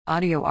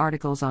Audio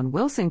articles on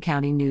Wilson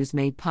County News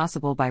made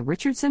possible by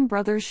Richardson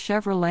Brothers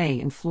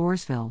Chevrolet in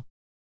Floresville.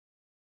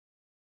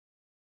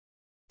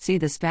 See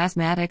the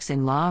Spasmatics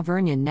in La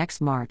Vernia next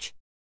March.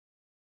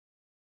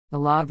 The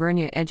La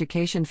Vernia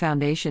Education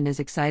Foundation is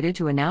excited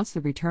to announce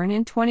the return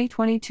in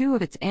 2022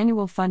 of its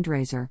annual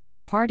fundraiser,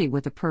 Party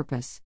with a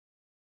Purpose.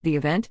 The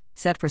event,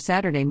 set for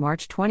Saturday,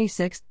 March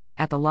 26,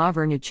 at the La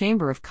Vernia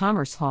Chamber of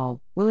Commerce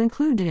Hall, will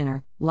include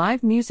dinner,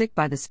 live music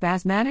by the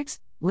Spasmatics,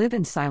 live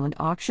and silent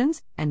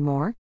auctions, and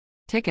more.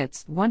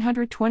 Tickets,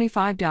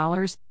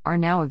 $125, are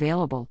now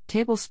available.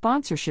 Table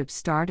sponsorships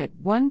start at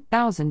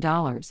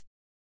 $1,000.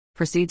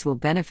 Proceeds will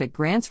benefit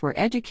grants for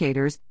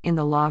educators in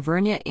the La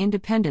Vernia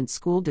Independent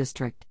School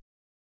District.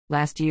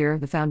 Last year,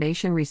 the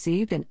foundation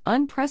received an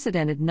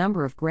unprecedented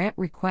number of grant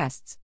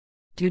requests.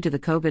 Due to the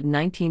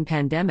COVID-19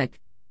 pandemic,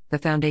 the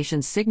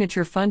foundation's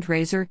signature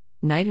fundraiser,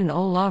 Night in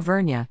La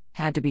Vernia,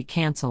 had to be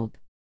canceled.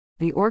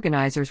 The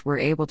organizers were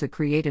able to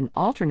create an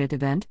alternate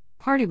event,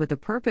 Party with a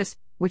Purpose,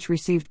 which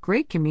received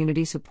great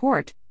community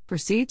support.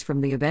 Proceeds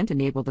from the event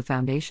enabled the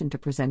foundation to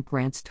present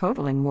grants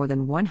totaling more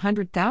than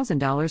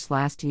 $100,000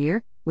 last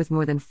year, with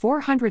more than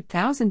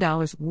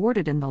 $400,000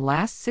 awarded in the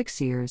last 6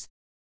 years.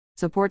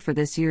 Support for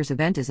this year's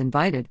event is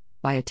invited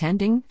by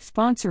attending,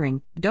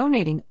 sponsoring,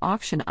 donating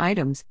auction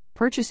items,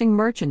 purchasing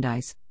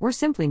merchandise, or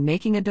simply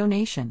making a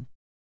donation.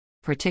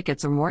 For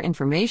tickets or more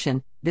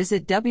information,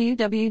 visit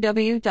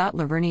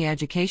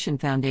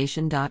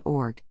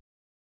www.laverniaeducationfoundation.org.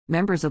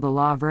 Members of the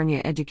La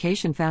Vernia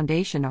Education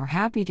Foundation are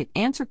happy to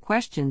answer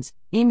questions.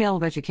 Email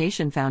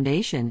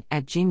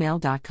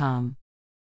educationfoundation@gmail.com.